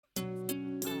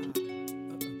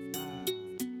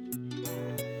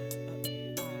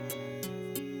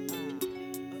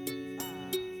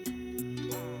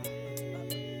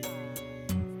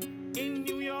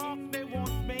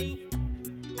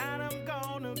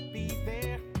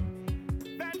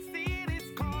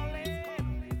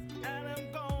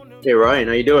Hey Ryan,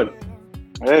 how you doing?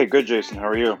 Hey, good, Jason. How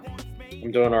are you?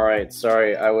 I'm doing all right.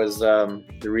 Sorry, I was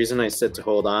the reason I said to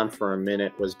hold on for a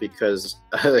minute was because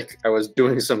I was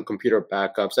doing some computer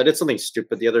backups. I did something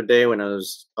stupid the other day when I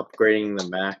was upgrading the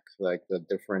Mac, like the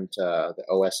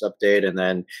OS update, and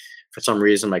then for some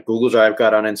reason my Google Drive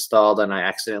got uninstalled and I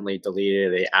accidentally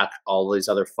deleted all these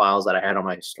other files that I had on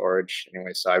my storage.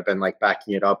 Anyway, so I've been like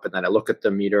backing it up, and then I look at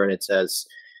the meter and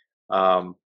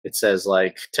um, it says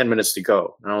like 10 minutes to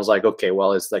go. And I was like, okay,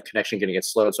 well, is the connection going to get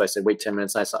slow? So I said, wait 10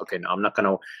 minutes. And I said, okay, no, I'm not going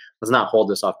to, let's not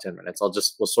hold this off 10 minutes. We'll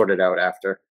sort it out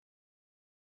after.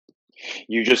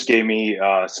 You just gave me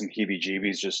some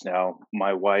heebie-jeebies just now.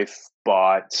 My wife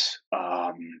bought,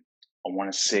 I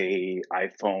want to say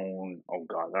iPhone. Oh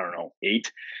God, I don't know,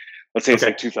 8. Let's say it's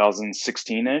Okay. like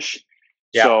 2016-ish.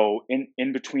 Yeah. So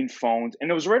in between phones,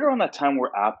 and it was right around that time where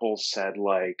Apple said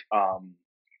like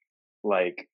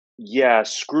yeah,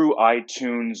 screw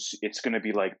iTunes. It's going to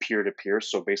be like peer to peer.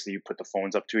 So basically, you put the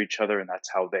phones up to each other, and that's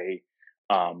how they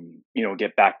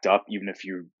get backed up, even if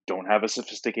you don't have a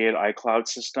sophisticated iCloud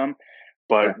system.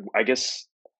 But Okay. I guess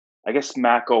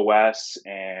Mac OS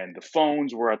and the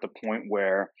phones were at the point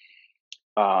where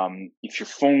if your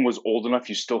phone was old enough,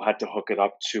 you still had to hook it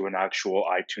up to an actual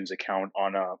iTunes account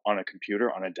on a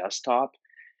computer on a desktop.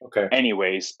 Okay.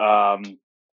 Anyways,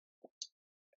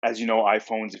 as you know,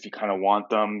 iPhones, if you kind of want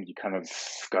them, you kind of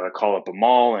got to call up a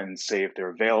mall and say if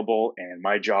they're available. And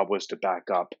my job was to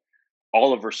back up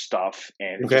all of her stuff,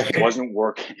 and it just Okay. wasn't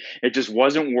working. It just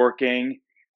wasn't working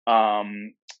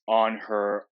um, on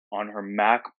her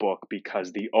MacBook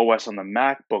because the OS on the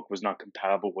MacBook was not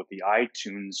compatible with the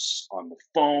iTunes on the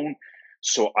phone.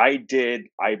 So I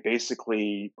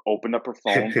basically opened up her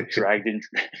phone, dragged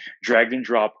and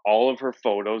dropped all of her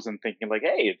photos, and thinking like,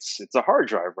 hey, it's a hard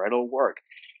drive, right? It'll work.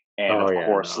 And Oh yeah, no.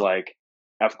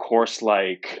 of course,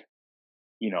 like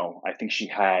I think she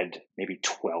had maybe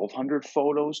 1,200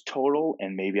 photos total,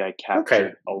 and maybe I Okay.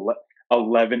 captured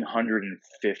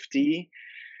 1,150.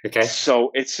 Okay. So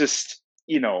it's just,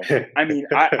 I mean,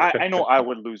 I know I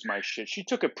would lose my shit. She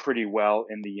took it pretty well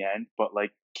in the end, but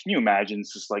like, can you imagine?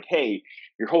 It's just like, hey,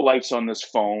 your whole life's on this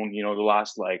phone, the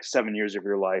last like 7 years of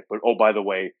your life, but oh, by the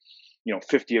way,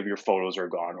 50 of your photos are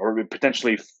gone, or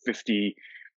potentially 50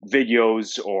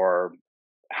 videos, or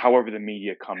however the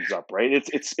media comes up, right?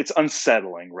 It's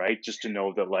unsettling, right? Just to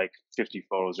know that like 50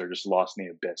 photos are just lost in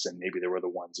the abyss, and maybe they were the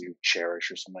ones you cherish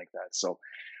or something like that. So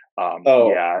Oh,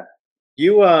 yeah.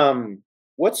 you,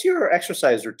 what's your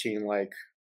exercise routine like?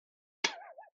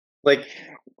 Like,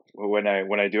 When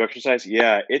I do exercise,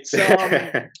 yeah, it's or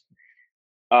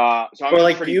so I'm in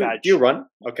like, pretty bad do you shape. run?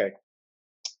 Okay.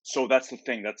 So that's the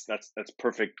thing. That's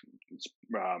perfect.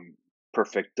 Um,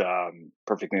 perfect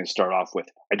thing to start off with.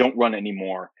 I don't run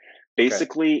anymore. Okay.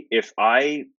 Basically, if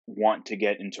I want to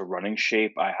get into running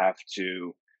shape, I have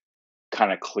to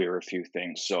kind of clear a few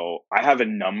things. So I have a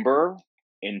number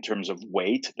in terms of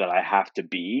weight that I have to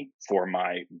be for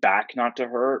my back not to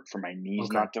hurt, for my knees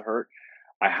Okay. not to hurt.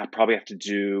 Probably have to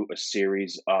do a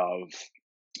series of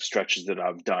stretches that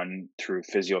I've done through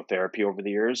physiotherapy over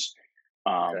the years.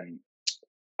 Okay. Um,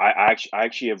 I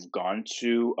actually have gone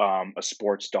to a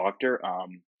sports doctor.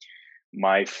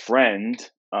 My friend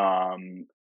um,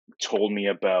 told me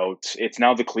about, it's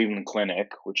now the Cleveland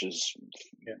Clinic, which is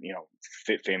Yeah. famous.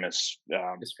 It's famous.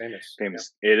 Yeah.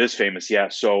 Famous. It is famous, yeah.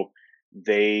 So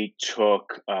they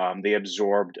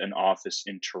absorbed an office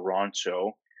in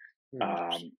Toronto. Hmm,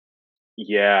 Um,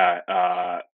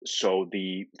 yeah. So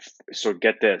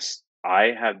get this.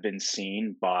 I have been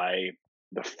seen by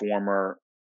the former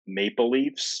Maple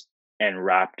Leafs and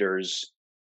Raptors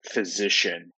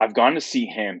physician. I've gone to see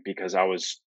him because I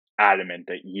was adamant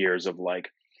that years of like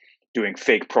doing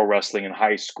fake pro wrestling in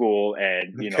high school,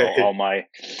 and okay. all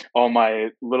my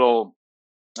little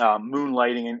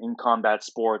moonlighting in combat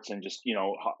sports, and just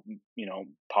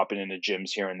popping into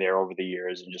gyms here and there over the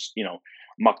years, and just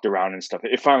mucked around and stuff.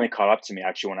 It finally caught up to me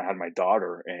actually when I had my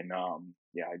daughter, and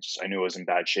yeah, I knew I was in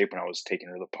bad shape when I was taking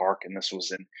her to the park, and this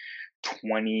was in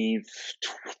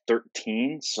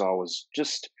 2013. So I was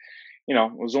just I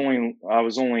was only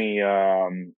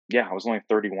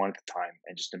 31 at the time,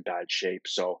 and just in bad shape.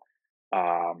 So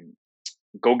um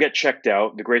go get checked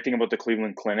out. The great thing about the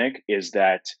Cleveland Clinic is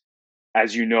that,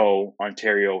 as you know,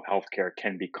 Ontario healthcare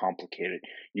can be complicated.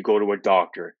 You go to a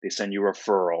doctor, they send you a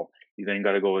referral, you then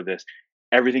got to go with this.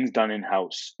 Everything's done in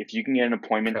house. If you can get an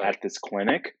appointment Okay. at this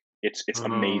clinic, it's Oh,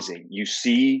 amazing. You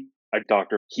see a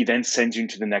doctor, he then sends you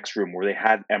into the next room where they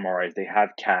have MRIs, they have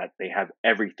CAT, they have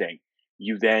everything.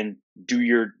 You then do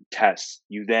your tests.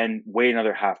 You then wait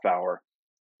another half hour.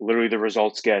 Literally, the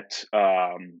results get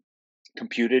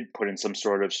computed, put in some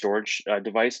sort of storage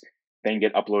device. then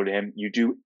get uploaded to him. You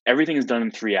do everything is done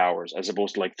in 3 hours as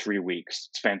opposed to like 3 weeks.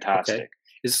 It's Okay. fantastic.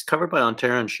 Is this covered by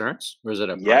Ontario Insurance or is it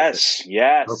a private? Yes,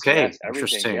 yes, Okay, yes, everything.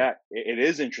 interesting. Yeah, it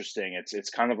is interesting.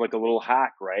 It's kind of like a little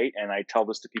hack, right? And I tell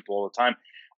this to people all the time.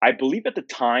 I believe at the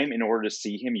time, in order to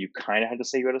see him, you kind of had to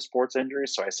say you had a sports injury.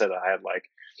 So I said I had like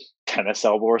tennis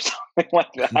elbow or something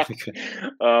like that.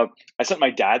 Okay. I sent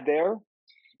my dad there.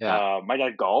 Yeah. My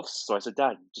dad golfs, so I said,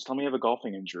 "Dad, just tell me you have a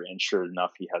golfing injury." And sure enough,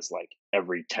 he has like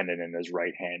every tendon in his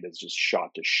right hand is just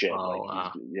shot to shit. Oh, Like he's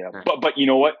wow. yeah, Okay. but you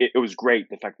know what? It was great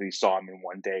the fact that he saw him in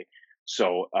one day.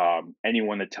 So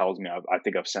anyone that tells me, I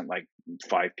think I've sent like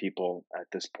 5 people at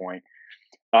this point.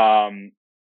 Um,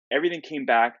 Everything came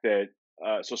back that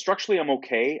so structurally I'm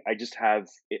okay. I just have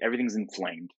everything's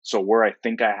inflamed. So where I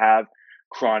think I have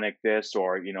chronic this,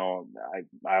 or I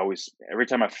always every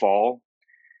time I fall,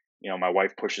 my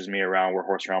wife pushes me around. We're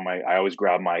horsing around. I always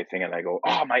grab my thing and I go,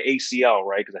 "Oh, my ACL!"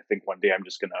 Right? Because I think one day I'm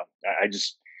just gonna. I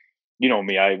just,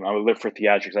 me. I would live for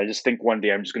theatrics. I just think one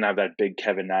day I'm just gonna have that big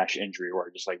Kevin Nash injury where I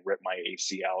just like rip my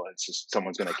ACL. And it's just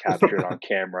someone's gonna capture it on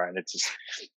camera, and it's just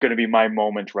gonna be my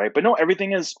moment, right? But no,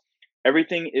 everything is,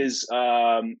 everything is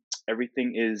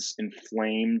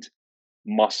inflamed,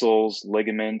 muscles,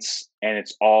 ligaments, and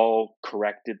it's all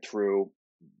corrected through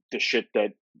the shit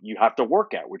that you have to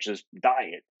work at, which is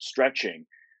diet, stretching,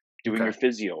 doing Okay. your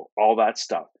physio, all that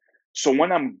stuff. So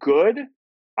when I'm good,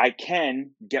 I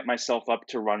can get myself up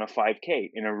to run a 5K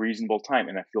in a reasonable time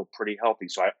and I feel pretty healthy.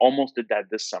 So I almost did that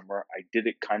this summer. I did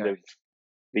it kind Okay. of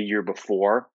the year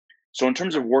before. So in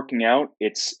terms of working out,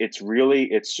 it's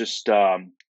just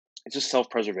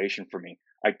self-preservation for me.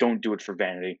 I don't do it for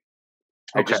vanity.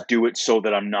 I Okay. just do it so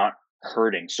that I'm not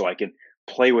hurting, so I can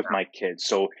play with my kids.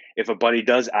 So if a buddy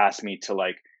does ask me to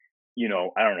like,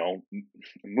 I don't know,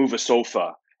 move a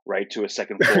sofa right to a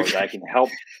second floor, that I can help,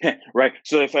 right?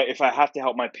 So if I have to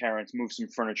help my parents move some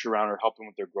furniture around or help them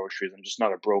with their groceries, I'm just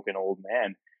not a broken old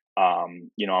man.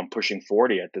 I'm pushing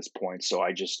 40 at this point, so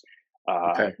I just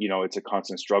Okay. it's a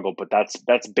constant struggle. But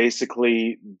that's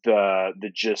basically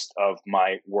the gist of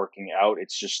my working out.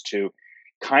 It's just to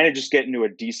kind of just get into a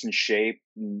decent shape.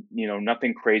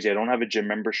 Nothing crazy. I don't have a gym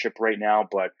membership right now,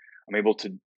 but I'm able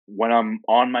to, when I'm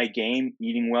on my game,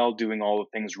 eating well, doing all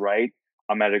the things right,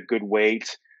 I'm at a good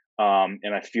weight, and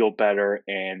I feel better,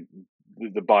 and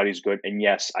the body's good. And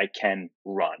yes, I can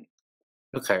run.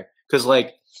 Okay. Because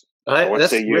like What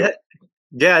say you?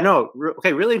 yeah, no,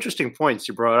 okay, really interesting points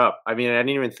you brought up. I mean, I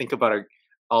didn't even think about it,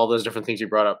 all those different things you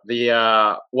brought up.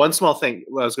 The one small thing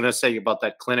I was going to say about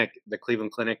that clinic, the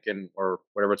Cleveland Clinic, and or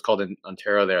whatever it's called in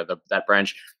Ontario, there, that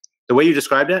branch. The way you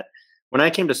described it, when I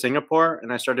came to Singapore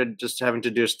and I started just having to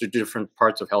do different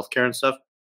parts of healthcare and stuff,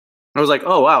 I was like,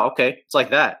 "Oh, wow, okay. It's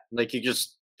like that. Like, you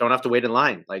just don't have to wait in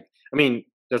line." Like, I mean,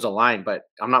 there's a line, but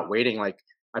I'm not waiting, like,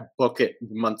 I book it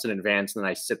months in advance, and then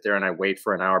I sit there and I wait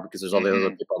for an hour because there's all the other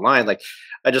Hmm. people in line. Like,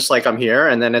 I just like, I'm here,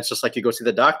 and then it's just like you go see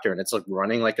the doctor, and it's, like,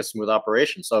 running like a smooth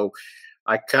operation. So,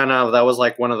 I kinda that was,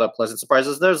 like, one of the pleasant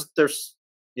surprises. There's,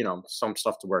 some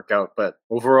stuff to work out, but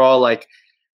overall, like,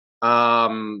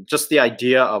 just the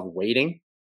idea of waiting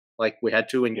like we had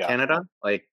to in Yeah, Canada.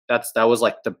 Like that was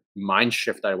like the mind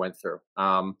shift I went through.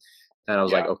 And I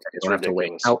was like, yeah, okay, I it's don't have to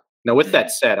wait. ridiculous. Now with Hmm.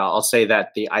 that said, I'll say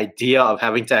that the idea of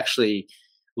having to actually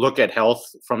look at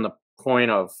health from the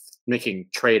point of making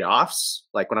trade-offs,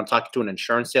 like when I'm talking to an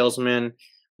insurance salesman,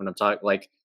 when I'm talking like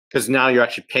because now you're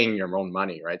actually paying your own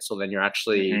money, right? So then you're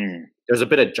actually Hmm. there's a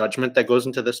bit of judgment that goes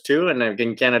into this too. And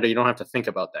in Canada, you don't have to think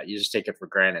about that. You just take it for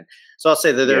granted. So I'll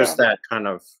say that there's Yeah. that kind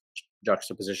of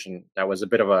juxtaposition that was a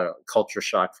bit of a culture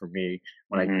shock for me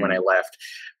when I Hmm. left.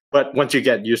 But once you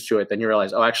get used to it, then you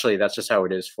realize, oh, actually, that's just how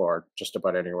it is for just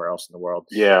about anywhere else in the world.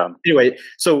 Yeah. Anyway,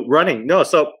 so running, no,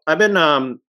 so I've been,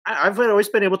 I've always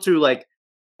been able to like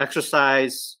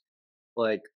exercise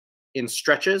like in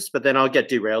stretches, but then I'll get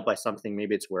derailed by something.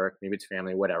 Maybe it's work, maybe it's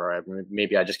family, whatever.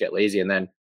 Maybe I just get lazy, and then,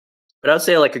 but I'd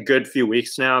say like a good few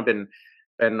weeks now, I've been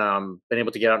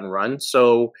able to get out and run.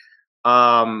 So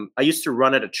I used to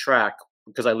run at a track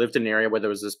because I lived in an area where there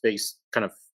was this big kind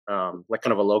of like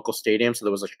kind of a local stadium. So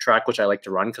there was a track which I like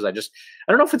to run because I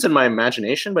don't know if it's in my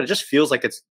imagination, but it just feels like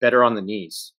it's better on the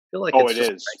knees. I feel like Oh, it's it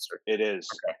just is. nicer. It is.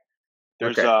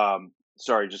 There's Okay.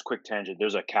 sorry, just quick tangent.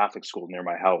 There's a Catholic school near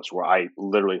my house where I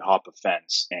literally hop a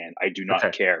fence and I do not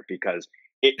Okay. care because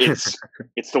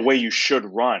it's the way you should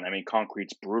run. I mean,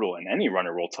 concrete's brutal, and any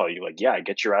runner will tell you like, yeah,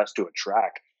 get your ass to a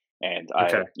track. And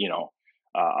Okay.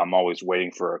 I'm always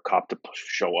waiting for a cop to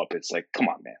show up. It's like, come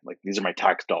on, man! Like these are my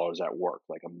tax dollars at work.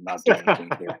 Like I'm not doing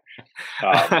anything here.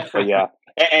 But yeah,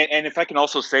 and if I can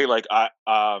also say, like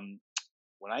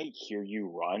when I hear you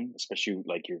run, especially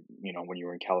like when you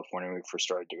were in California when we first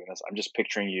started doing this, I'm just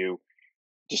picturing you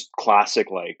just classic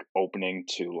like opening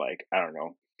to like I don't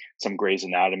know some Grey's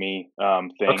Anatomy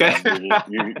thing, Okay.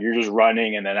 and you're just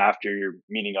running, and then after you're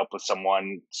meeting up with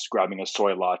someone, just grabbing a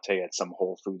soy latte at some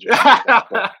Whole Foods or something like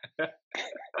that.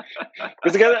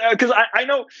 But because I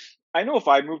know if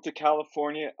I moved to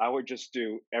California, I would just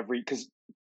do every because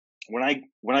when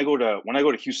I go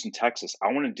to Houston, Texas,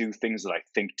 I want to do things that I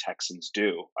think Texans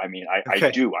do. I mean, I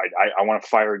Okay. do. I want to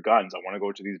fire guns. I want to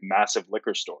go to these massive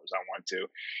liquor stores. I want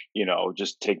to,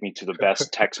 just take me to the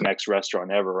best Tex-Mex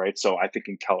restaurant ever, right? So I think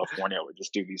in California, I would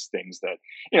just do these things that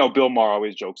Bill Maher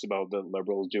always jokes about the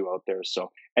liberals do out there.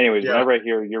 So, anyways, Yeah, whenever I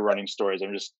hear your running stories,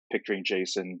 I'm just picturing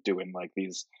Jason doing like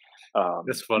these,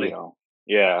 that's you funny. know,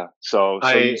 yeah.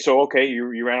 I So okay,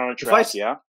 you ran on a if I track, s-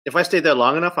 yeah. if I stayed there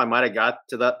long enough, I might have got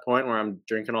to that point where I'm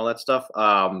drinking all that stuff.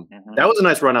 Hmm. That was a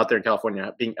nice run out there in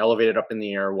California, being elevated up in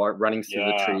the air, running through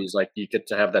the Yeah. trees. Like you get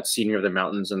to have that scenery of the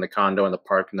mountains and the condo and the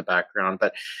park in the background.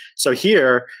 But so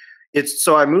here,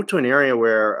 I moved to an area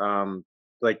where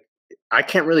like I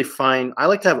can't really find. I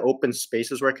like to have open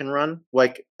spaces where I can run,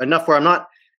 like enough where I'm not.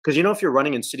 Because if you're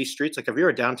running in city streets, like if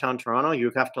you're downtown Toronto,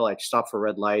 you have to like stop for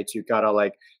red lights. You gotta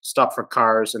like stop for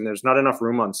cars, and there's not enough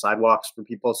room on sidewalks for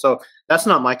people. So that's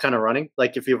not my kind of running.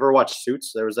 Like if you ever watched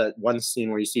Suits, there was that one scene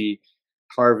where you see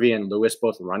Harvey and Lewis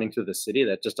both running through the city.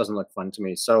 That just doesn't look fun to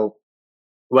me. So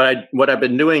what I've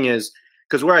been doing is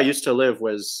because where I used to live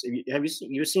was have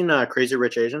you seen Crazy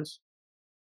Rich Asians?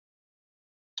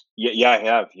 Yeah, yeah, I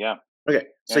have, yeah. Okay,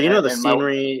 so And the and my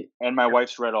scenery, and my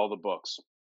wife's read all the books.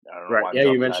 I don't know right? why I'm Yeah,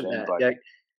 you dropping that mentioned in, that. but Yeah.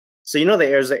 So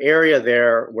there's the area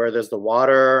there where there's the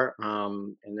water,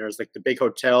 and there's like the big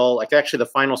hotel. Like actually, the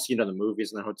final scene of the movie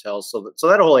is in the hotel. So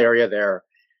that whole area there,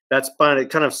 that's fun.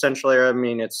 Kind of central area. I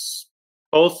mean, it's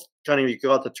both kind of you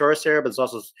call it the tourist area, but it's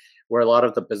also where a lot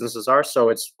of the businesses are. So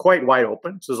it's quite wide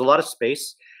open. So there's a lot of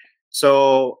space.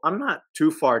 So I'm not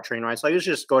too far train ride. So I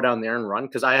usually just go down there and run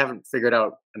because I haven't figured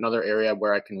out another area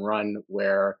where I can run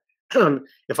where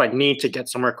if I need to get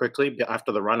somewhere quickly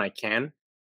after the run, I can.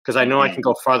 Because I know I can mhm.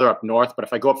 go farther up north, but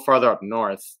if I go up farther up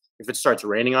north, if it starts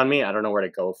raining on me, I don't know where to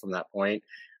go from that point.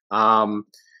 Um,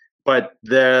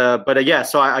 yeah,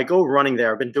 so I go running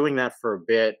there. I've been doing that for a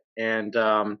bit, and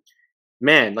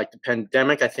man, like the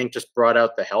pandemic, I think just brought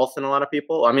out the health in a lot of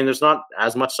people. I mean, there's not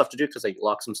as much stuff to do because they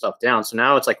lock some stuff down. So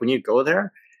now it's like when you go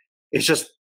there, it's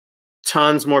just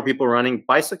tons more people running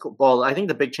bicycle. Well, I think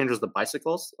the big change was the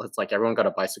bicycles. It's like everyone got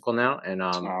a bicycle now, and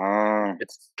Ah.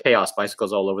 it's chaos.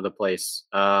 Bicycles all over the place.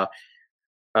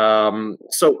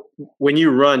 So when you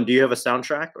run, do you have a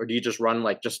soundtrack or do you just run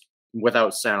like just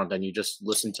without sound and you just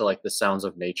listen to like the sounds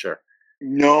of nature?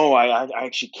 No, I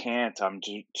actually can't. I'm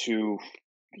too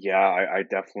yeah, I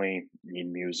definitely need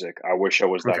music. I wish I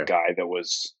was that Okay. guy that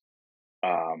was,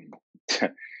 um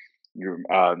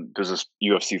there's this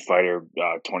UFC fighter,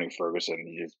 Tony Ferguson.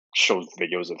 He just shows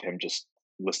videos of him just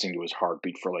listening to his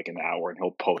heartbeat for like an hour, and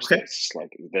he'll post it. Okay. It's just like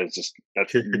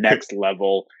that's next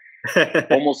level,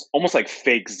 almost like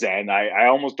fake Zen. I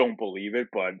almost don't believe it,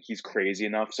 but he's crazy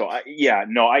enough. So yeah,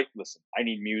 no, I listen. I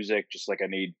need music, just like I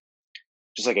need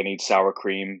sour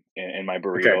cream in my Okay.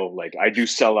 burrito. Like I do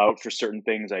sell out for certain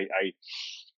things.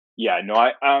 Yeah,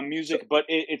 no, So music, but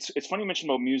it's funny you mentioned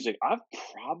about music. I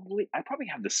probably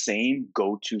have the same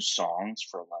go-to songs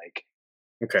for like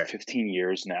okay. 15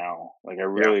 years now. Like I Yeah.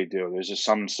 really do. There's just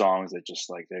some songs that just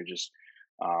like they're just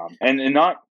and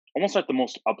not almost like the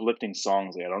most uplifting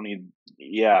songs. Like I don't need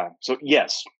yeah. So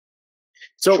yes,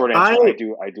 So short answer,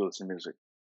 I I do listen to music.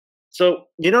 so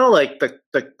like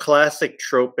the classic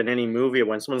trope in any movie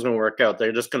when someone's gonna work out,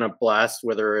 they're just gonna blast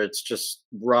whether it's just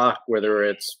rock, whether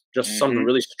it's just some Mhm.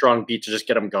 really strong beat to just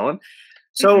get them going.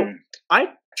 So Mhm.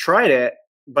 I tried it,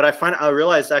 but I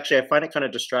realized actually I find it kind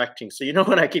of distracting. So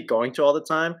when I keep going to all the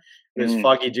time is Mhm.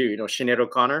 Foggy Dew, Sinead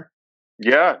O'Connor.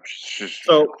 Yeah, she's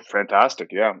So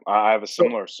fantastic. Yeah. I have a so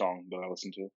similar song that I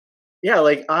listen to. yeah,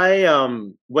 like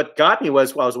what got me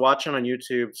was I was watching on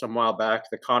YouTube some while back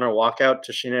the Connor walkout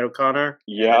to Sinead O'Connor,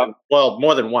 Yeah. and well,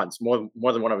 more than once, more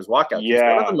than one of his walkouts. It's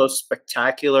one of the Yeah. most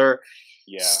spectacular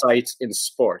Yeah. sights in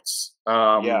sports. Yeah,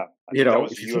 I think that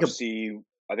was If you think of UFC.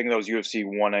 I think that was UFC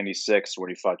 196 where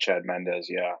he fought Chad Mendes.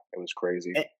 Yeah, it was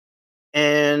crazy. a-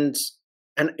 and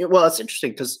well, it's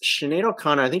interesting because Sinead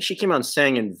O'Connor, I think she came out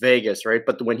saying in Vegas, right?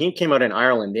 But when he came out in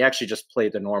Ireland, they actually just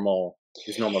played his normal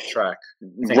track. I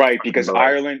think, if Right, I because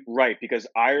remember right.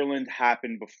 Ireland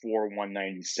happened before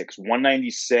 196.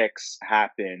 196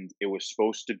 happened. It was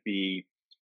supposed to be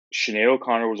Sinead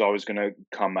O'Connor was always going to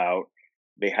come out.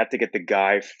 They had to get the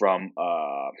guy from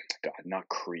God, not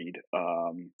Creed.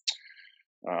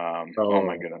 Oh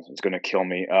my Oh, goodness, it's gonna kill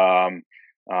me.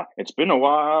 It's been a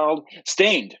while.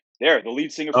 Stained. There, the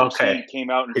lead singer from okay. Stained came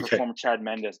out and Okay. performed with Chad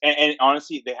Mendes, and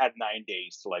honestly, they had 9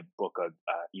 days to like book a,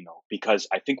 because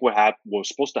I think what was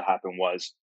supposed to happen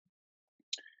was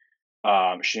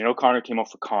Sinead O'Connor came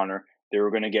up for Connor. They were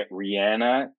going to get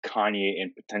Rihanna, Kanye,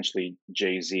 and potentially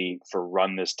Jay Z for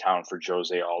 "Run This Town" for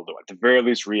Jose Aldo. At the very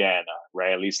least, Rihanna,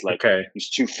 right? At least like Okay. these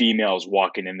two females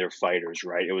walking in their fighters,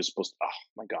 right? It was supposed to. Oh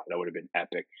my god, that would have been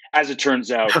epic. As it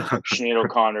turns out, Sinead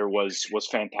O'Connor was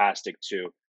fantastic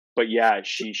too. But yeah,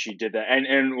 she did that.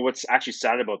 And what's actually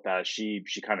sad about that is she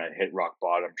kind of hit rock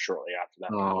bottom shortly after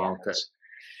that Oh, okay. performance.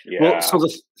 Well, so Yeah.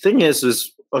 the thing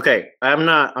is okay. I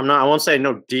won't say I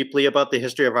know deeply about the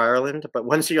history of Ireland, but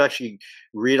once you actually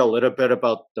read a little bit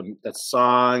about the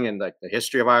song and like the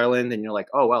history of Ireland, and you're like,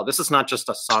 oh wow, this is not just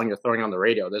a song you're throwing on the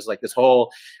radio. There's like this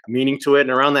whole meaning to it. And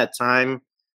around that time,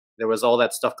 there was all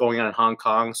that stuff going on in Hong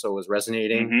Kong, so it was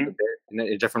resonating a Mm-hmm. bit in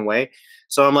a different way.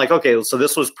 So I'm like, okay, so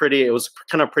this was pretty. It was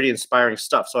kind of pretty inspiring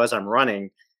stuff. So as I'm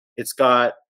running, it's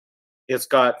got it's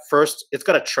got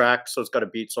a track, so it's got a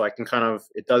beat, so I can kind of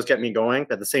it does get me going.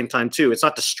 But at the same time, too, it's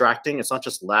not distracting. It's not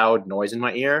just loud noise in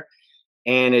my ear,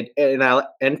 and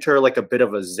I'll enter like a bit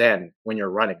of a zen when you're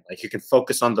running. Like you can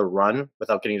focus on the run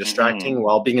without getting Mm-hmm. distracting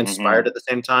while being inspired Mm-hmm. at the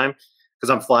same time. Because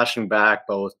I'm flashing back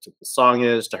both to the song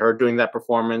is to her doing that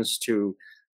performance to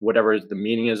whatever the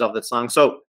meaning is of the song.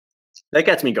 So that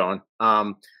gets me going.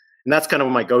 And that's kind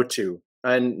of my go-to.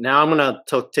 And now I'm gonna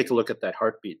take a look at that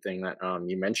heartbeat thing that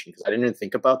you mentioned because I didn't even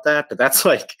think about that. But that's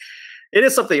like it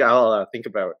is something I'll think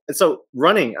about. And so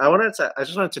running, I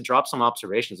just wanted to drop some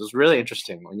observations. It was really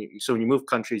interesting when you move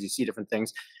countries, you see different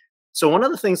things. So one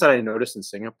of the things that I noticed in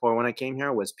Singapore when I came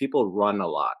here was people run a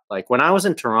lot. Like when I was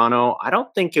in Toronto, I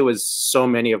don't think it was so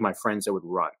many of my friends that would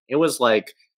run. It was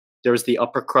like there was the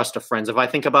upper crust of friends. If I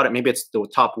think about it, maybe it's the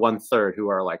top one third who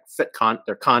are like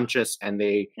they're conscious and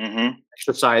they Mm-hmm.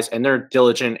 exercise and they're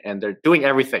diligent and they're doing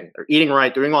everything. They're eating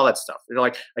right, doing all that stuff. You're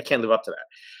like, I can't live up to that.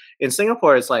 In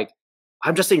Singapore, it's like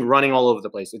I'm just seeing running all over the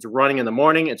place. It's running in the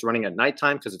morning, it's running at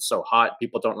nighttime because it's so hot.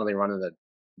 People don't really run in the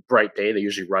bright day. They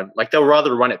usually run like they'll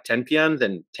rather run at 10 p.m.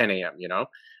 than 10 a.m.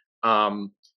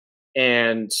 Um,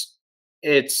 and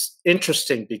it's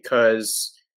interesting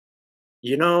because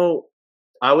you know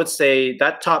I would say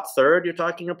that top third you're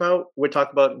talking about, we're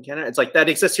talking about in Canada, it's like that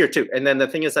exists here too. And then the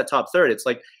thing is that top third, it's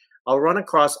like I'll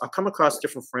come across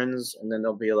different friends and then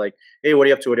they'll be like, hey, what are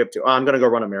you up to? What are you up to? Oh, I'm going to go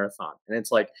run a marathon. And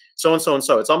it's like so and so and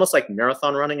so. It's almost like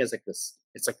marathon running is like it's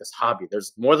like this hobby.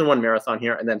 There's more than one marathon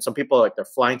here. And then some people like they're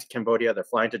flying to Cambodia, they're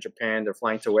flying to Japan, they're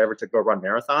flying to wherever to go run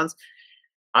marathons.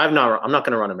 I'm not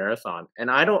going to run a marathon.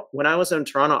 And when I was in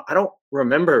Toronto, I don't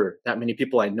remember that many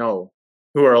people I know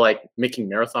who are like making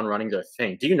marathon running their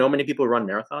thing. Do you know many people who run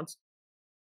marathons?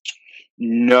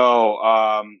 No,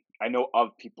 I know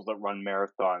of people that run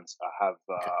marathons. I have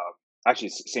Okay. actually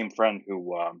same friend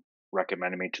who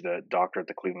recommended me to the doctor at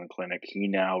the Cleveland Clinic. He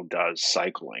now does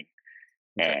cycling,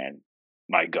 Okay. and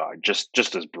my God, just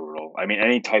as brutal. I mean,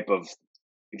 any type of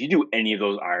if you do any of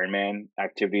those Ironman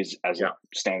activities as a Yeah.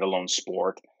 standalone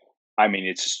sport, I mean,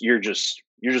 it's you're just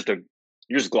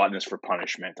gluttonous for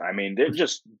punishment. I mean, they're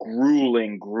just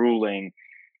grueling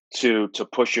to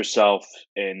push yourself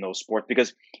in those sports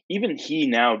because even he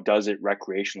now does it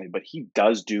recreationally, but he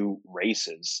does do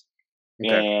races,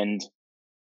 Okay. and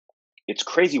it's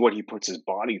crazy what he puts his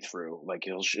body through. Like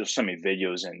he'll send me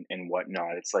videos and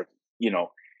whatnot. It's like you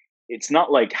know, it's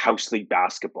not like house league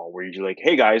basketball where you're like,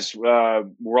 hey guys,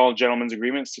 we're all gentlemen's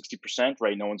agreement, 60%,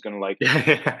 right? No one's gonna like.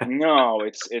 Yeah. No,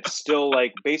 it's still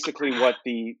like basically what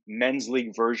the men's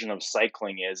league version of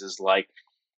cycling is like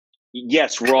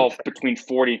yes, we're all between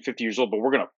 40 and 50 years old, but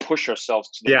we're going to push ourselves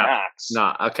to the Yeah. max.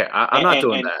 No, okay. I'm And, not and,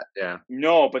 doing and that. Yeah.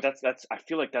 no, but I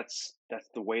feel like that's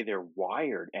the way they're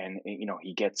wired. And,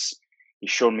 he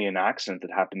showed me an accident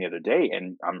that happened the other day.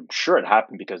 And I'm sure it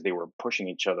happened because they were pushing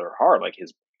each other hard. Like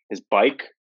his bike,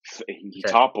 he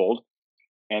Okay. toppled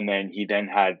and then he then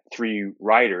had three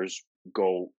riders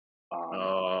go,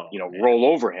 Oh, man. roll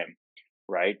over him.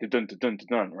 Right. Dun, dun, dun, dun,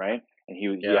 dun, right. And he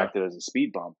Yeah. acted as a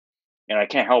speed bump. And I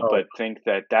can't help Oh, but think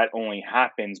that that only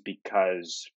happens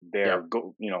because yeah.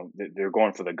 they're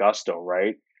going for the gusto,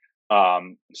 right?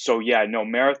 So yeah, no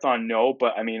marathon, no,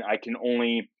 but I mean, I can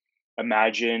only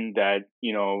imagine that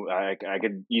I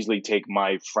could easily take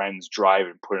my friend's drive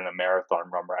and put in a marathon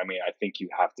runner. I mean, I think you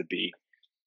have to be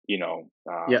Yeah.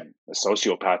 a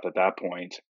sociopath at that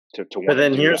point to But want to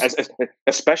then do that. here's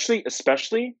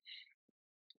Especially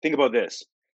think about this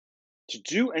to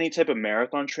do any type of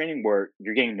marathon training where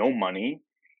you're getting no money,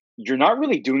 you're not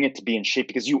really doing it to be in shape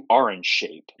because you are in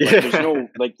shape. Like there's Yeah. no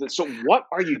like so what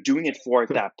are you doing it for at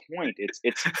that point?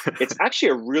 It's actually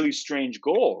a really strange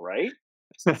goal, right?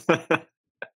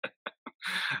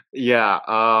 Yeah,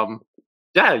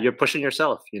 yeah, you're pushing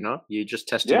yourself, you know? You're just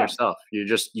testing Yeah. yourself.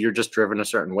 You're just driven a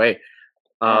certain way.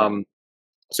 Yeah. Um,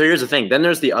 so here's the thing, then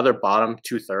there's the other bottom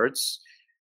 2/3,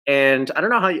 and I don't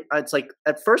know how you it's like,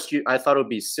 at first I thought it would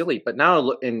be silly, but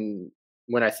now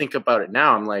when I think about it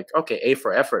now, I'm like, "Okay, A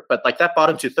for effort," but, like, that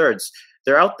bottom 2/3,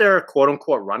 they're out there, quote,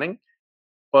 unquote, "running,"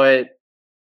 but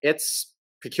it's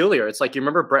peculiar. It's like, you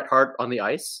remember Bret Hart on the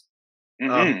ice?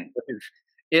 Um,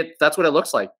 Mhm. that's what it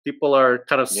looks like. People are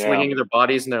kind of Yeah. swinging their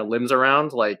bodies and their limbs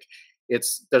around like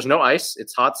there's no ice,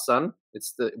 it's hot sun.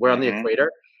 We're on the Mhm.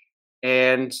 equator,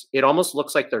 and it almost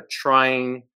looks like they're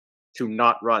trying to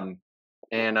not run.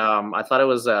 And I thought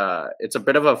it's a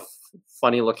bit of a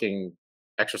funny looking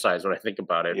exercise when I think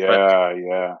about it. Yeah,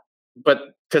 yeah.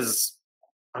 But because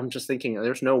I'm just thinking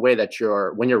there's no way that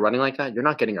when you're running like that, you're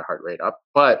not getting your heart rate up.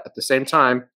 But at the same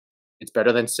time, it's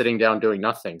better than sitting down doing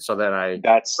nothing. So then I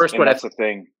That's first and what I that's the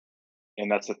thing.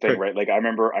 And that's the thing, right? Like I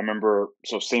remember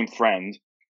so same friend,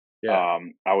 yeah.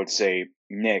 I would say,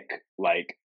 Nick,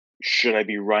 like, should I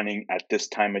be running at this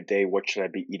time of day? What should I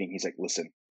be eating? He's like,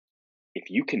 listen, if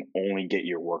you can only get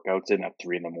your workouts in at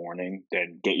 3 in the morning,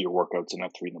 then get your workouts in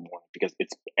at 3 in the morning because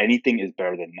it's anything is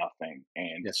better than nothing.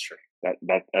 And That's true.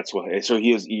 that's what. So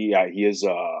he is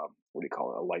what do you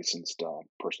call it? A licensed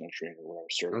personal trainer or whatever,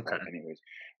 certified. Okay. Anyways,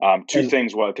 two And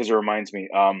things. Well, because it reminds me.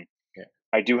 yeah,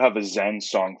 I do have a Zen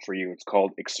song for you. It's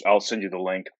called. I'll send you the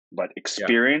link. But yeah.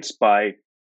 "Experience" by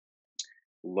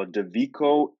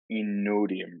Lodovico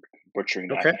Einaudi. I'm butchering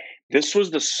that. Okay. This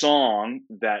was the song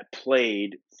that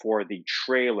played for the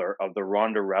trailer of the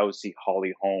Ronda Rousey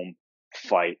Holly Holm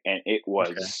fight, and it Okay.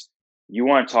 was. You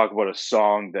want to talk about a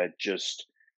song that just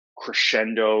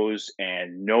crescendos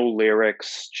and no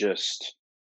lyrics, just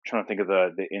trying to think of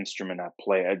the instrument at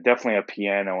play. Definitely a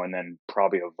piano and then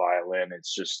probably a violin.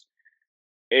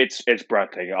 It's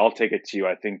breathtaking. I'll take it to you.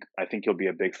 I think you'll be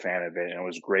a big fan of it, and it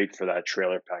was great for that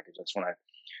trailer package. That's when I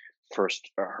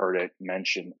first heard it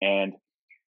mentioned. And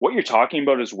what you're talking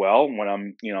about as well, when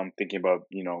I'm thinking about,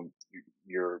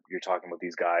 you're talking about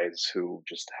these guys who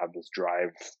just have this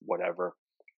drive, whatever.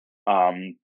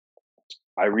 Um,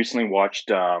 I recently watched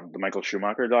the Michael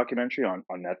Schumacher documentary on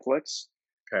Netflix,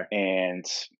 Okay. and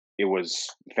it was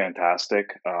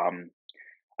fantastic.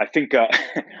 I think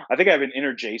I think I have an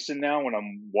inner Jason now when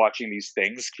I'm watching these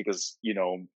things because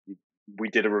we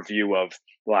did a review of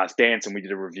The Last Dance and we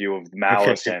did a review of Okay.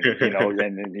 Malice and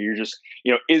you're just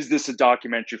is this a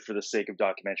documentary for the sake of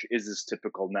documentary? Is this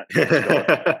typical Netflix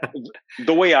filler?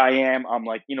 The way I am, I'm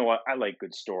like, you know what? I like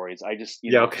good stories. I just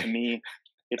Yeah, to okay. me,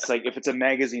 it's like if it's a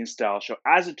magazine style show.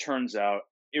 As it turns out,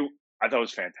 I thought it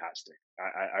was fantastic.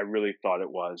 I really thought it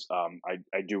was.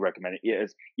 I do recommend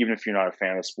it. Even if you're not a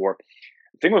fan of the sport.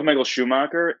 The thing with Michael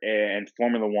Schumacher and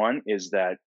Formula One is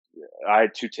that I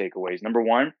had two takeaways. Number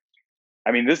one,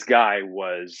 I mean, this guy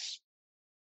was,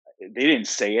 they didn't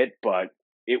say it, but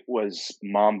it was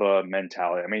Mamba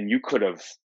mentality. I mean, you could have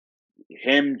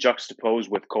him juxtaposed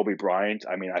with Kobe Bryant.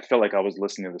 I mean, I felt like I was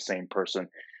listening to the same person.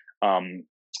 Um,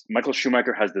 Michael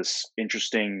Schumacher has this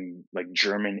interesting, like,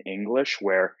 German English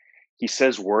where he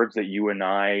says words that you and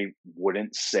I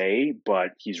wouldn't say, but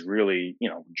he's really,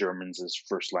 German's his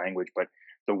first language, but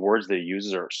the words that he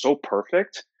uses are so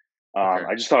perfect. Okay.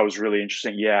 I just thought it was really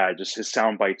interesting. Yeah, just his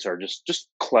sound bites are just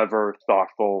clever,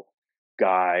 thoughtful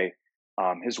guy.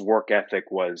 His work ethic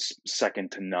was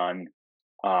second to none.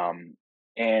 Um,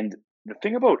 and the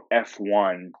thing about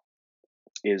F1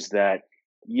 is that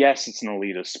yes, it's an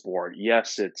elitist sport.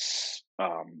 Yes, it's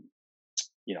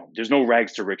there's no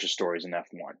rags to riches stories in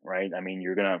F1, right? I mean,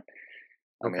 I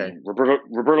Okay. mean,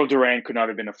 Roberto Duran could not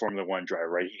have been a Formula One driver,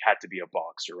 right? He had to be a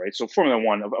boxer, right? So Formula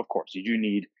One, of course, you do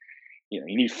need, you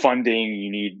need funding,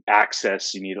 you need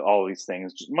access, you need all these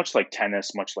things, much like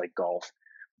tennis, much like golf.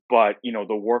 But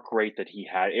the work rate that he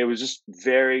had, it was just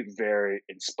very, very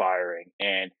inspiring.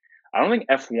 And I don't think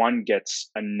F1 gets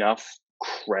enough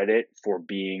credit for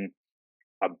being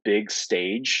a big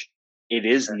stage. It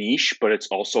is Sure. niche, but it's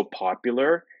also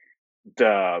popular.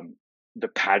 The the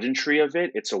pageantry of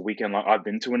it, it's a weekend long. I've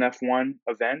been to an F1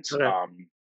 event. Okay.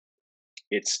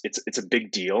 It's a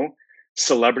big deal.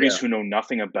 Celebrities Yeah. who know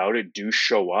nothing about it do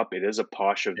show up. It is a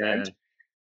posh Yeah. event.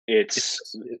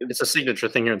 It's It's a signature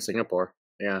thing here in Singapore.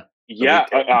 Yeah. The Yeah,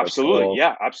 weekend, the absolutely. goal.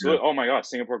 Yeah, Yeah. absolutely. Oh my god,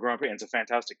 Singapore Grand Prix, and it's a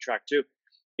fantastic track too.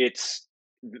 It's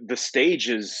the stage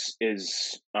is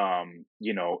it's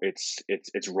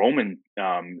Roman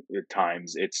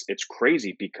times. It's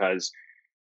crazy because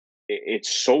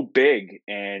it's so big,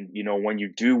 and when you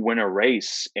do win a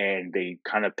race and they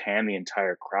kind of pan the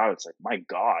entire crowd, it's like, my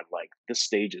god, like this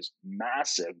stage is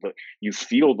massive, but you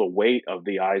feel the weight of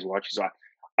the eyes watching. So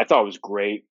I thought it was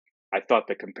great. I thought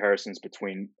the comparisons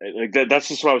between like that's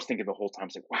just what I was thinking the whole time.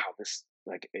 It's like, wow, this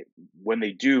like when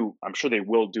they do, I'm sure they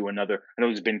will do another. I know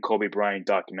there's been Kobe Bryant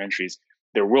documentaries.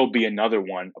 There will be another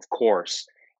one, of course.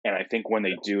 And I think when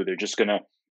they do, they're just gonna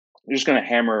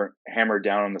hammer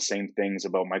down on the same things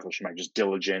about Michael Schumacher. Just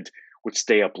diligent, would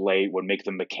stay up late, would make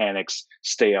the mechanics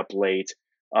stay up late,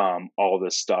 all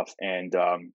this stuff. And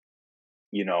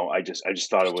I just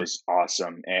thought it was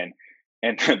awesome. And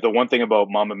the one thing about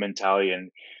Mamba mentality and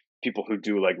people who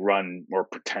do like run or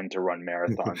pretend to run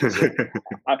marathons is like,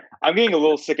 I'm getting a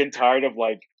little sick and tired of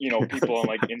like people on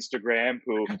like Instagram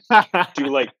who do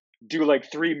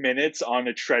like 3 minutes on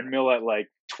a treadmill at like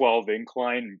 12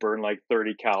 incline and burn like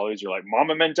 30 calories. You're like,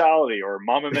 mama mentality or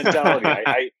mama mentality.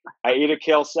 I ate a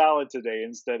kale salad today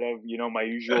instead of my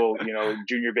usual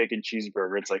junior bacon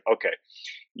cheeseburger. It's like, okay,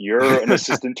 you're an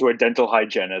assistant to a dental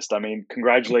hygienist. I mean,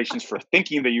 congratulations for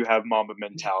thinking that you have mama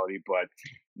mentality, but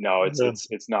no,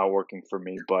 it's not working for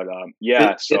me. But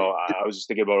yeah, so I was just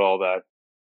thinking about all that.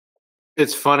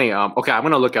 It's funny. Okay, I'm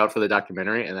gonna look out for the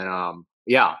documentary, and then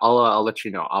yeah, I'll let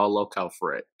you know. I'll look out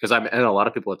for it because and a lot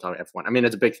of people are talking F1. I mean,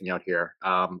 it's a big thing out here.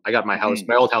 I got my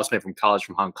Mhm. old housemate from college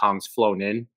from Hong Kong's flown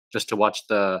in just to watch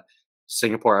the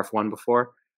Singapore F1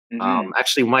 before. Mhm.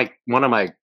 Actually, one of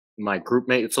my group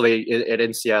mates. So they at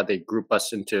NCI they group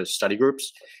us into study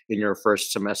groups in your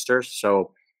first semester.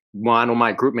 So one of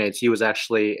my group mates, he was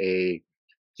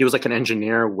like an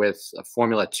engineer with a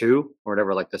Formula Two or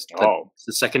whatever, like this Oh,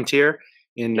 the second tier.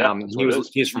 In yeah, that's what it is.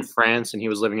 he's from Mhm. France and he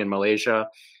was living in Malaysia,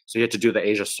 so he had to do the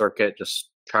Asia circuit, just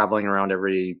traveling around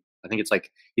every. I think it's like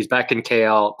he's back in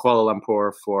KL, Kuala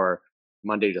Lumpur for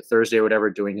Monday to Thursday or whatever,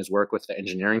 doing his work with the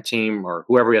engineering team or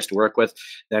whoever he has to work with.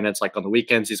 Then it's like on the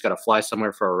weekends he's got to fly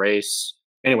somewhere for a race.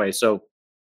 Anyway, so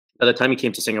by the time he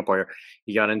came to Singapore,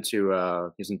 he got into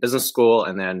he was in business school,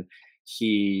 and then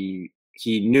he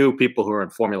knew people who were in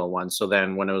Formula One. So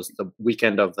then when it was the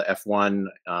weekend of the F1,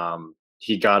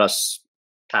 he got us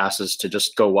passes to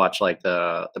just go watch like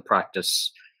the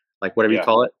practice, like whatever you Yeah.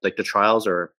 call it, like the trials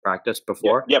or practice Yeah,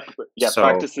 before. yeah, yeah. So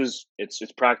Practice is it's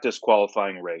practice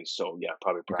qualifying race. So yeah,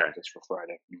 probably okay, practice for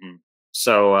Friday. Hmm.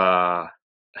 so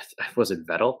was it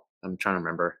Vettel? I'm trying to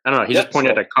remember. I don't know. He just Yep.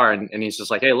 pointed at So a car and he's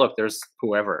just like, "Hey, look, there's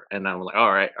whoever," and I'm like,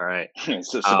 "All right, all right." so Um,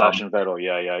 Sebastian Vettel.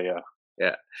 Yeah, yeah, yeah.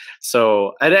 Yeah.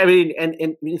 So I mean, and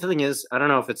the thing is, I don't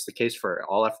know if it's the case for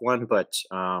all F1, but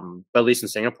at least in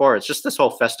Singapore, it's just this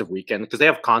whole festive weekend because they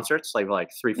have concerts, like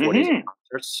 3 4 days of Hmm.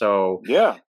 concerts. So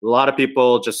Yeah, a lot of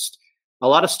people just a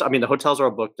lot of stuff. I mean, the hotels are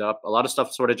all booked up. A lot of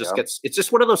stuff sort of just yeah. gets. It's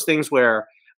just one of those things where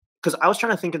because I was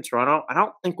trying to think in Toronto, I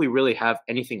don't think we really have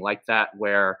anything like that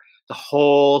where the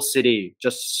whole city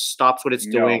just stops what it's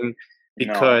No, doing no.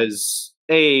 because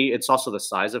a it's also the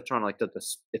size of Toronto, like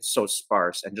it's so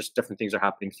sparse and just different things are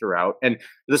happening throughout. And at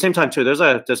the same time too, there's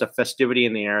a festivity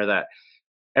in the air that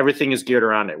everything is geared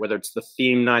around it, whether it's the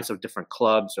theme nights of different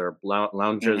clubs or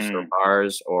lounges or Hmm.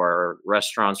 bars or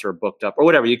restaurants are booked up or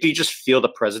whatever. You just feel the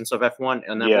presence of F1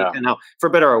 on that Yeah. weekend. Now, for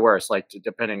better or worse, like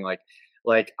depending, like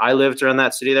I lived around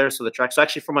that city there, so the track. So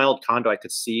actually, from my old condo, I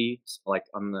could see like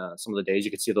on the some of the days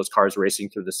you could see those cars racing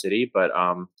through the city. But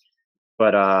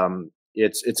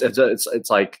it's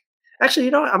like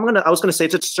actually, I was gonna say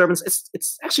it's a disturbance.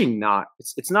 It's actually not.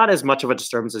 It's not as much of a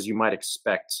disturbance as you might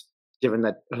expect, given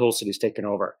that the whole city's taken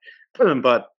over.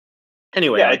 But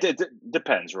anyway, Yeah, like it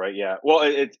depends, right? Yeah.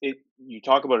 Well, you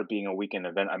talk about it being a weekend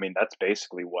event. I mean, that's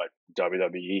basically what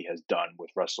WWE has done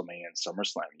with WrestleMania and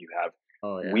SummerSlam. You have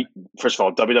oh yeah, week. First of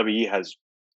all, WWE has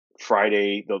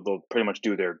Friday. They'll pretty much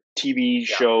do their TV yeah,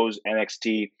 shows,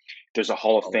 NXT. There's a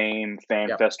Hall of oh, Fame, Fan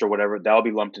yeah, Fest, or whatever. That'll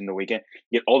be lumped in the weekend.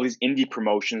 Yet all these indie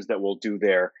promotions that will do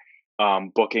their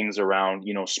bookings around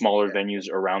smaller yeah, venues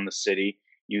around the city.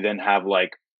 You then have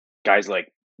like guys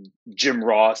like Jim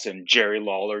Ross and Jerry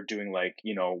Lawler doing like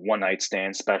one night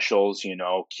stand specials,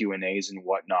 Q and A's and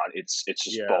whatnot. It's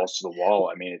just yeah. balls to the wall.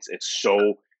 I mean, it's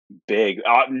so big,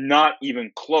 not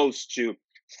even close to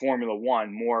Formula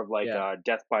One. More of like Yeah,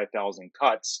 death by a thousand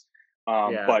cuts.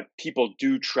 yeah. But people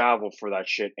do travel for that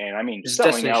shit, and I mean, It's a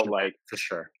selling out destination event like for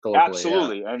sure, globally, yeah.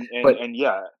 absolutely, and But and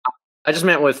yeah, I just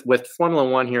meant with Formula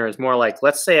One here is more like,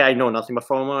 let's say I know nothing about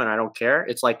Formula One and I don't care.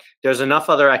 It's like there's enough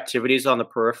other activities on the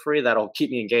periphery that'll keep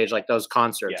me engaged, like those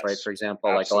concerts, right? yes, For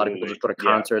example, like a lot of people absolutely, just go to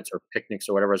yeah, concerts or picnics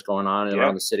or whatever is going on yeah,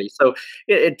 around the city. So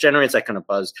it generates that kind of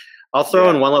buzz. I'll throw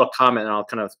in yeah. one little comment and I'll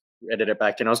kind of edit it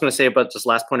back in. I was going to say about this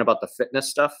last point about the fitness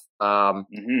stuff. Hmm.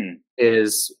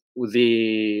 Is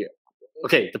the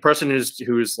okay, the person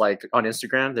who's like on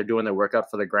Instagram, they're doing their workout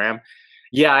for the gram.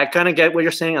 Yeah, I kind of get what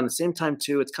you're saying. On the same time,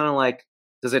 too, it's kind of like,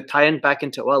 does it tie in back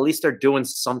into, well, at least they're doing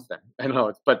something. I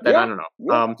know, but then I Yeah, don't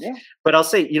know. yeah. But I'll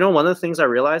say, one of the things I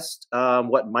realized,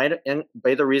 what might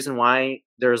be the reason why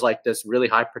there's like this really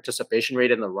high participation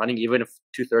rate in the running, even if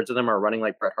 2/3 of them are running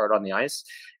like Bret Hart on the ice,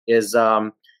 is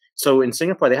so in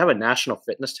Singapore they have a national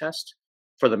fitness test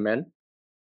for the men.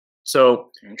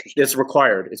 So it's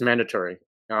required, it's mandatory.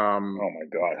 Oh my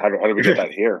God, how do we get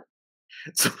that here?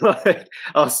 So,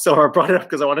 so I brought it up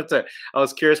because I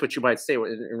was curious what you might say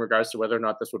in regards to whether or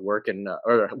not this would work, and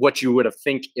or what you would have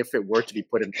think if it were to be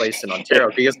put in place in Ontario.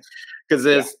 Because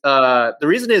there's the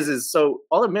reason is so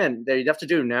all the men, they have to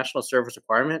do national service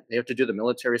requirement. They have to do the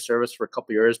military service for a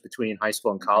couple years between high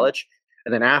school and college,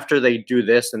 and then after they do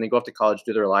this, then they go off to college,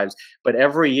 do their lives. But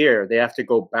every year they have to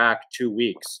go back 2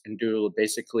 weeks and do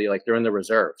basically like they're in the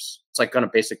reserves. It's like kind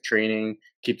of basic training,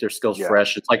 keep their skills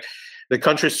fresh. It's like the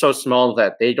country's so small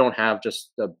that they don't have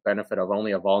just the benefit of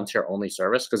only a volunteer-only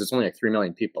service because it's only like 3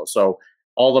 million people. So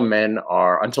all the men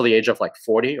are, until the age of like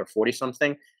 40 or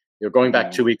 40-something, they're going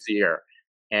back 2 weeks a year.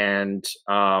 And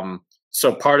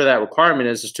so part of that requirement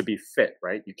is just to be fit,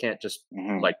 right? You can't just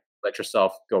like let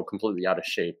yourself go completely out of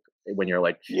shape when you're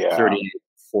like 30,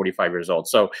 45 years old.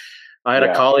 So I had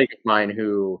a colleague of mine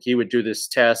who he would do this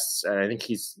tests, and I think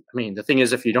the thing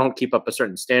is, if you don't keep up a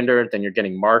certain standard, then you're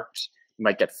getting marked. You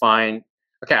might get fined.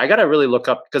 Okay, I got to really look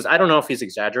up because I don't know if he's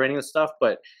exaggerating this stuff,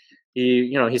 but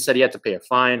he said he had to pay a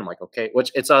fine. I'm like, okay,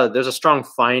 which there's a strong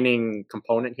fining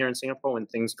component here in Singapore. When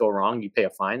things go wrong, you pay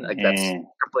a fine. Like that's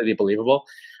completely believable.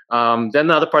 Then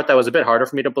the other part that was a bit harder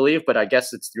for me to believe, but I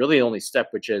guess it's really the only step,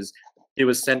 which is he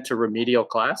was sent to remedial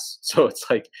class. So it's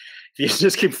like, if you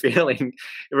just keep failing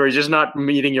or you're just not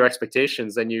meeting your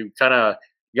expectations, then you got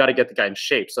to get the guy in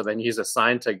shape. So then he's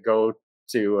assigned to go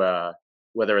to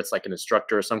whether it's like an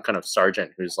instructor or some kind of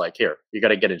sergeant who's like, here, you got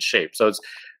to get in shape. So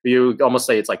you almost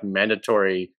say it's like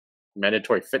mandatory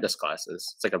fitness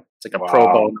classes. It's like a pro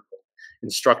bono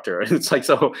instructor. And it's like,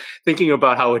 so thinking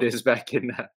about how it is back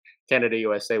in Canada,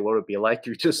 USA, what would it be like?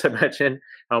 You just imagine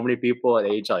how many people at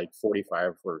age like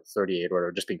 45 or 38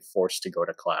 are just being forced to go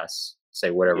to class, say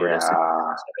whatever it is.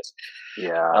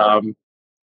 Yeah.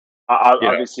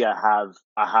 Obviously I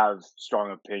have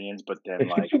strong opinions, but then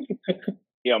like,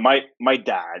 my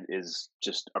dad is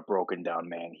just a broken down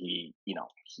man. He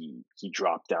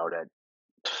dropped out at,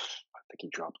 I think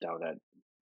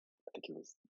he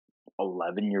was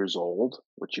 11 years old,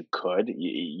 which you could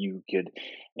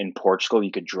in Portugal,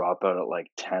 you could drop out at like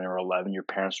 10 or 11. Your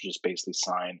parents would just basically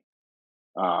sign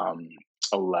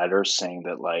a letter saying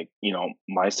that like,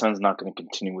 my son's not going to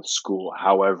continue with school.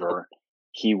 However,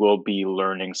 he will be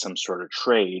learning some sort of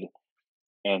trade.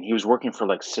 And he was working for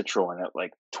like Citroen at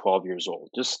like 12 years old.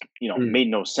 Just, made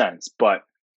no sense. But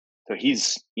so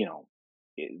he's,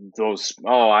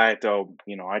 I had to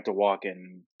walk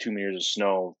in 2 meters of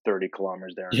snow, 30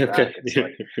 kilometers there and back. It's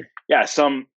like,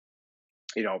 some,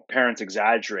 parents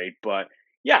exaggerate, but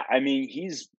I mean,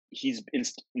 he's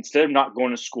instead of not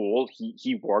going to school,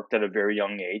 he worked at a very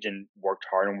young age and worked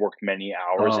hard and worked many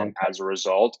hours. And as a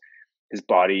result, his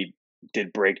body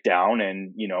did break down,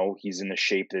 and he's in the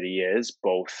shape that he is,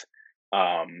 both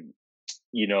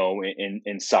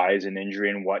in size and injury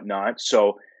and whatnot.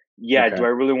 So do I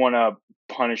really want to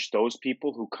punish those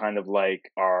people who kind of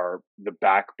like are the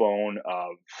backbone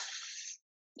of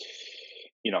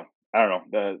I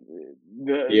don't know,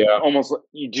 the almost, do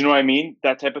you know what I mean,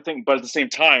 that type of thing? But at the same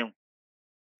time,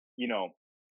 well,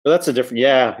 that's a different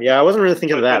I wasn't really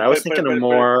thinking of that. I was thinking of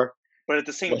more. But at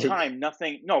the same time,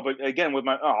 nothing. No, but again, with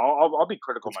I'll be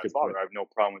critical of my father. I have no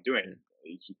problem with doing it.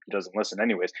 He doesn't listen,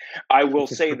 anyways. I will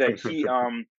say that he,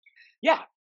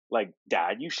 like,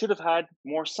 Dad, you should have had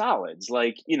more salads.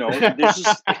 Like, there's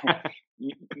just,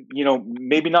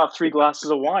 maybe not 3 glasses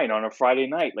of wine on a Friday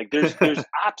night. Like, there's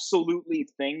absolutely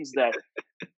things that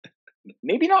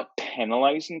maybe not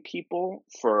penalizing people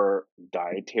for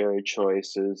dietary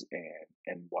choices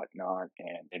and whatnot,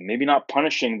 and maybe not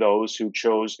punishing those who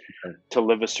chose to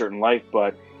live a certain life,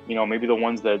 but maybe the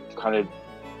ones that kind of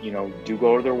do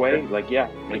go their way, like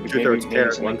maybe 2/3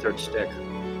 carrot, 1/3 stick,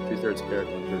 2/3 carrot,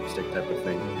 1/3 stick type of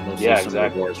thing.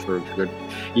 Exactly. For good.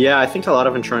 I think a lot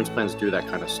of insurance plans do that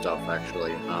kind of stuff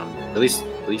actually. At least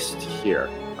here,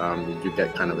 you do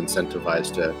get kind of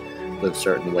incentivized to live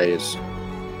certain ways.